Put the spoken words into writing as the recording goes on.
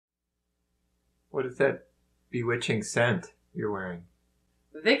What is that bewitching scent you're wearing?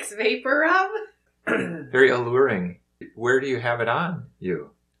 Vicks Vaporub? Very alluring. Where do you have it on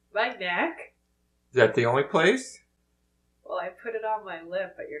you? My neck. Is that the only place? Well, I put it on my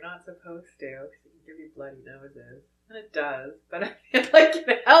lip, but you're not supposed to, because it can give you bloody noses. And it does, but I feel like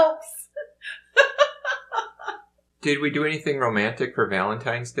it helps. Did we do anything romantic for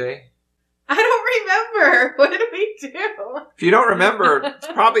Valentine's Day? I don't remember. What did we do? If you don't remember, it's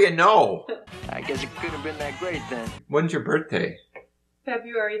probably a no. I guess it couldn't have been that great then. When's your birthday?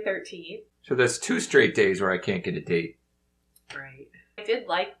 February 13th. So that's 2 straight days where I can't get a date. Right. I did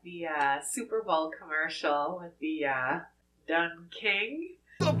like the Super Bowl commercial with the Dunkings.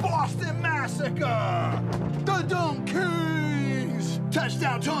 The Boston Massacre! The Dunkings!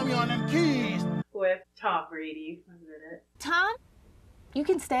 Touchdown Tommy on them keys! With Tom Brady was in it. Tom, you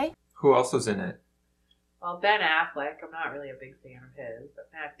can stay. Who else was in it? Well, Ben Affleck, I'm not really a big fan of his, but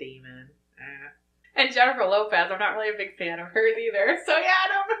Matt Damon, And Jennifer Lopez, I'm not really a big fan of hers either, so yeah, I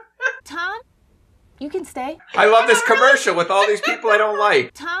don't know. Tom, you can stay. I love this commercial with all these people I don't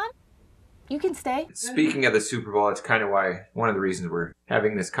like. Tom, you can stay. Speaking of the Super Bowl, it's kind of why, one of the reasons we're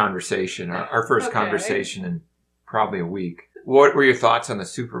having this conversation, our first conversation in probably a week. What were your thoughts on the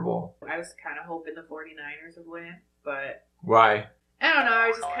Super Bowl? I was kind of hoping the 49ers would win, but... Why? I don't know, I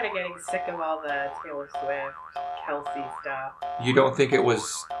was just kind of getting sick of all the Taylor Swift, Kelsey stuff. You don't think it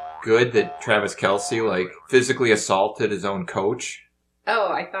was good that Travis Kelce, like, physically assaulted his own coach?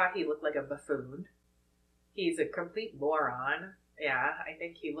 Oh, I thought he looked like a buffoon. He's a complete moron. Yeah, I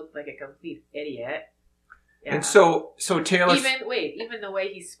think he looked like a complete idiot. Yeah. And so Taylor... Even the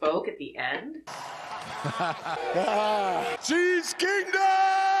way he spoke at the end. Cheese Kingdom!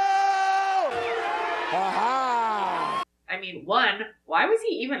 Aha! I mean, one, why was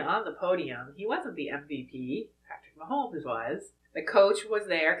he even on the podium? He wasn't the MVP. Patrick Mahomes was. The coach was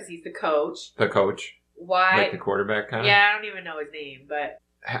there because he's the coach. The coach? Why? Like the quarterback kind of? Yeah, I don't even know his name, but...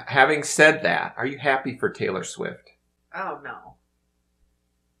 Having said that, are you happy for Taylor Swift? Oh, no.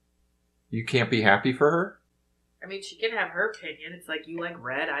 You can't be happy for her? I mean, she can have her opinion. It's like, you like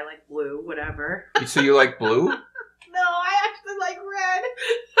red, I like blue, whatever. So you like blue? No, I actually like red.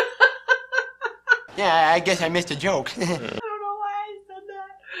 Yeah, I guess I missed a joke. I don't know why I said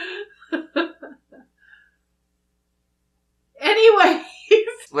that. Anyways.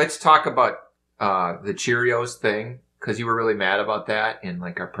 Let's talk about the Cheerios thing, because you were really mad about that in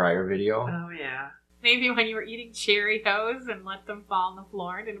like our prior video. Oh, yeah. Maybe when you were eating Cheerios and let them fall on the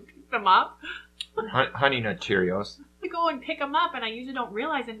floor and didn't pick them up. Honey Nut Cheerios. I go and pick them up, and I usually don't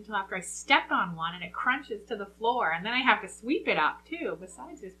realize it until after I step on one and it crunches to the floor, and then I have to sweep it up too,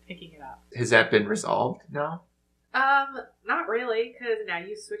 besides just picking it up. Has that been resolved now? Not really, because now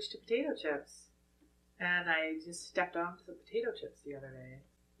you switched to potato chips. And I just stepped on some potato chips the other day.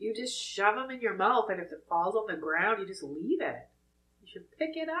 You just shove them in your mouth, and if it falls on the ground, you just leave it. You should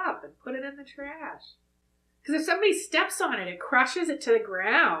pick it up and put it in the trash. Because if somebody steps on it, it crushes it to the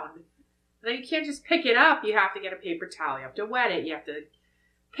ground. And then you can't just pick it up. You have to get a paper towel. You have to wet it. You have to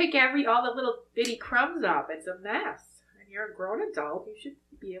pick all the little bitty crumbs up. It's a mess. And you're a grown adult. You should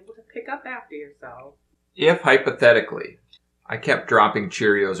be able to pick up after yourself. If, hypothetically, I kept dropping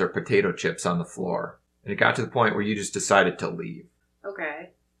Cheerios or potato chips on the floor, and it got to the point where you just decided to leave,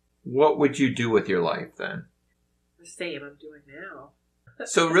 Okay. what would you do with your life then? The same I'm doing now.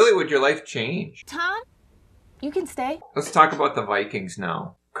 So really, would your life change? Tom, you can stay. Let's talk about the Vikings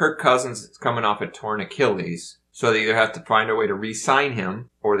now. Kirk Cousins is coming off a torn Achilles, so they either have to find a way to re-sign him,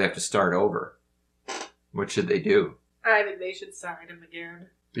 or they have to start over. What should they do? I think they should sign him again.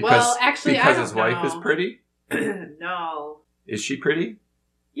 Because actually, because his wife is pretty? No. Is she pretty?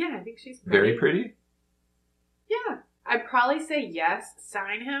 Yeah, I think she's pretty. Very pretty? Yeah. I'd probably say yes,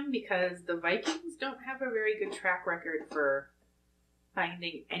 sign him, because the Vikings don't have a very good track record for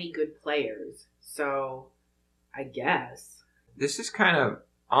finding any good players. So, I guess. This is kind of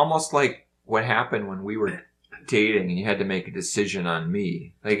almost like what happened when we were dating and you had to make a decision on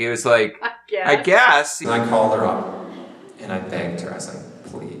me. Like, it was like, I guess. And I called her up and I begged her. I was like,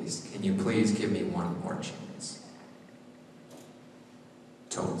 please, can you please give me one more chance?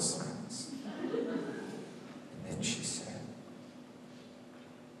 Total silence. And then she said,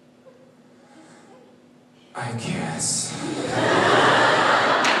 I guess.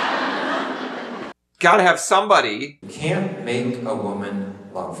 Gotta have somebody. You can't make a woman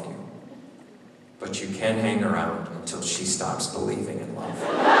love you, but you can hang around until she stops believing in love.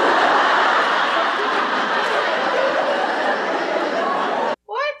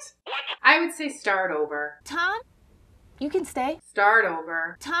 What? I would say start over. Tom, you can stay. Start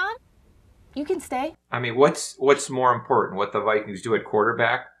over. Tom, you can stay. I mean, what's more important? What the Vikings do at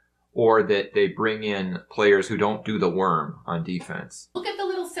quarterback or that they bring in players who don't do the worm on defense. Look at the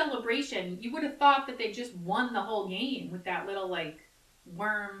little celebration. You would have thought that they just won the whole game with that little,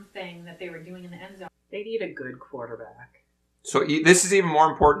 worm thing that they were doing in the end zone. They need a good quarterback. So this is even more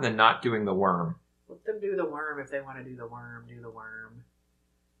important than not doing the worm. Let them do the worm if they want to do the worm. Do the worm.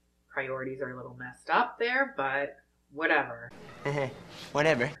 Priorities are a little messed up there, but whatever.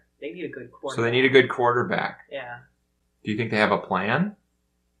 Whatever. They need a good quarterback. So they need a good quarterback. Yeah. Do you think they have a plan?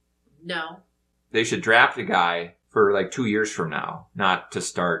 No. They should draft a guy for 2 years from now, not to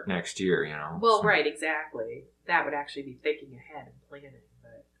start next year, Well, So- right, exactly. That would actually be thinking ahead and planning.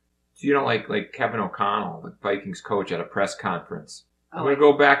 But So you don't like Kevin O'Connell, the Vikings coach, at a press conference. I'm going I- to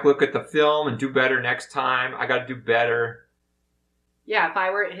go back, look at the film, and do better next time. I got to do better. Yeah, if I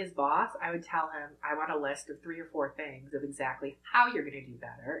were his boss, I would tell him, I want a list of 3 or 4 things of exactly how you're going to do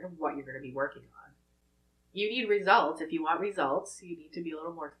better and what you're going to be working on. You need results. If you want results, you need to be a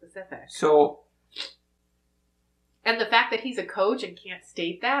little more specific. So, And the fact that he's a coach and can't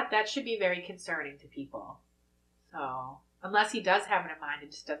state that should be very concerning to people. So, unless he does have it in mind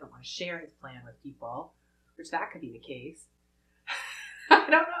and just doesn't want to share his plan with people, which that could be the case. I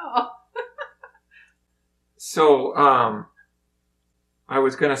don't know. so I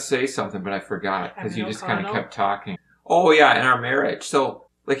was going to say something, but I forgot because you Kevin just kind of O'Connell? kept talking. Oh, yeah, in our marriage. So,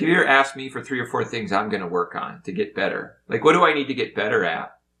 if you ever asked me for 3 or 4 things I'm going to work on to get better, what do I need to get better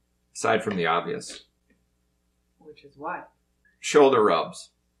at, aside from the obvious? Which is what? Shoulder rubs.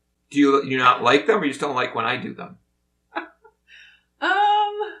 Do you not like them, or you just don't like when I do them? I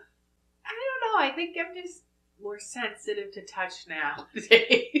don't know. I think I'm just more sensitive to touch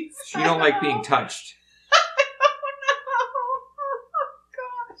nowadays. So you don't like being touched. Oh,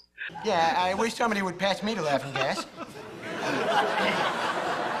 gosh. Yeah, I wish somebody would pass me the laughing gas.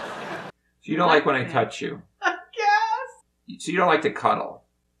 So you don't like when I touch you. Yes. So you don't like to cuddle.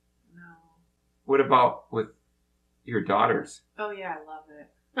 No. What about with your daughters? Oh, yeah, I love it.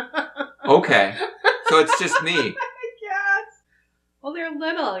 Okay. So it's just me. Yes. Well, they're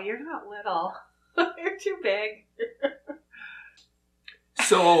little. You're not little. They're too big.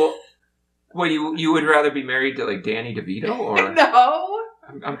 So, what, you would rather be married to Danny DeVito, or? No.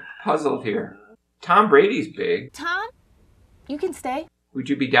 I'm puzzled here. Tom Brady's big. Tom, you can stay. Would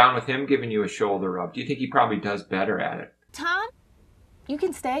you be down with him giving you a shoulder rub? Do you think he probably does better at it? Tom, you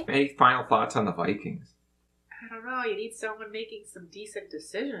can stay. Any final thoughts on the Vikings? I don't know. You need someone making some decent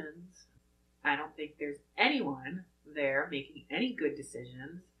decisions. I don't think there's anyone there making any good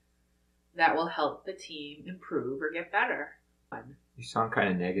decisions that will help the team improve or get better. You sound kind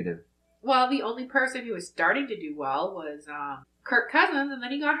of negative. Well, the only person who was starting to do well was Kirk Cousins, and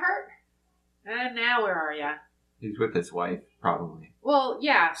then he got hurt. And now where are you? He's with his wife, probably. Well,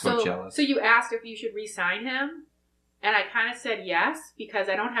 yeah. So jealous. So you asked if you should re-sign him, and I kind of said yes, because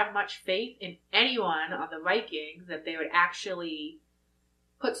I don't have much faith in anyone on the Vikings that they would actually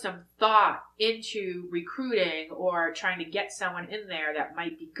put some thought into recruiting or trying to get someone in there that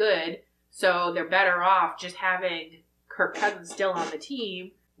might be good. So they're better off just having Kirk Cousins still on the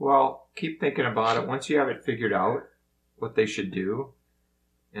team. Well, keep thinking about it. Once you have it figured out, what they should do,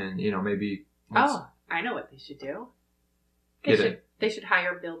 and, maybe... Oh, I know what they should do. They should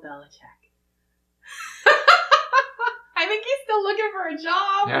hire Bill Belichick. I think he's still looking for a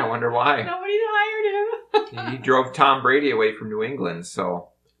job. Yeah, I wonder why. Nobody's hired him. He drove Tom Brady away from New England, so...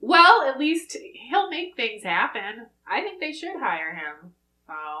 Well, at least he'll make things happen. I think they should hire him.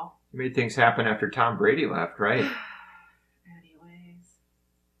 So, He made things happen after Tom Brady left, right? anyways.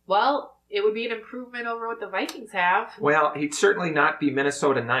 Well, it would be an improvement over what the Vikings have. Well, he'd certainly not be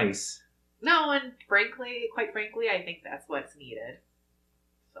Minnesota nice. No, and quite frankly, I think that's what's needed.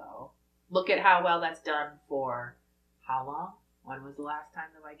 So, look at how well that's done for how long? When was the last time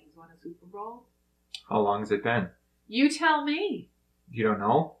the Vikings won a Super Bowl? How long has it been? You tell me. You don't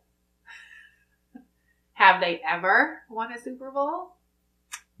know? Have they ever won a Super Bowl?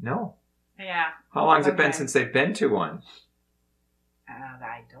 No. Yeah. How long has it been Okay. since they've been to one?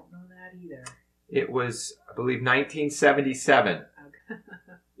 I don't know that either. It was, I believe, 1977. Okay.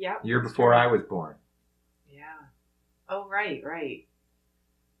 Yep. Year before I was born. Yeah. Oh, right.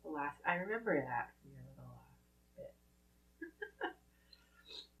 The last, I remember that from your little bit.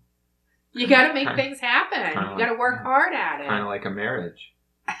 You got to make Kinda- things happen. kinda You got to like- work yeah. hard at it. Kind of like a marriage.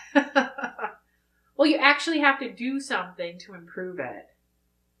 Well, you actually have to do something to improve it.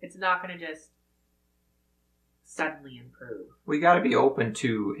 It's not going to just suddenly improve. We got to be open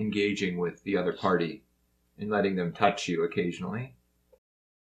to engaging with the other party and letting them touch you occasionally.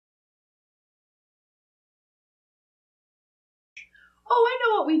 Oh, I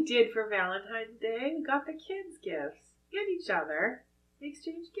know what we did for Valentine's Day. We got the kids gifts and each other. We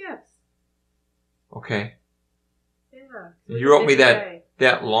exchanged gifts. Okay. Yeah. You wrote me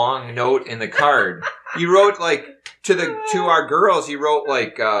that long note in the card. You wrote like to our girls. You wrote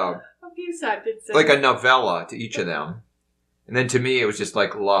like a few sentences, like a novella to each of them, and then to me it was just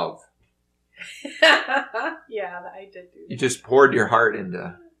like love. Yeah, I did do that. You just poured your heart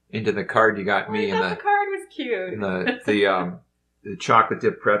into the card you got me, and the card was cute. And the chocolate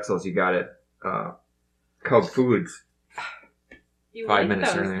dipped pretzels you got at Cub Foods. You 5 like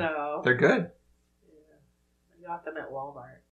minutes those, earlier. though. They're good. Yeah. I got them at Walmart.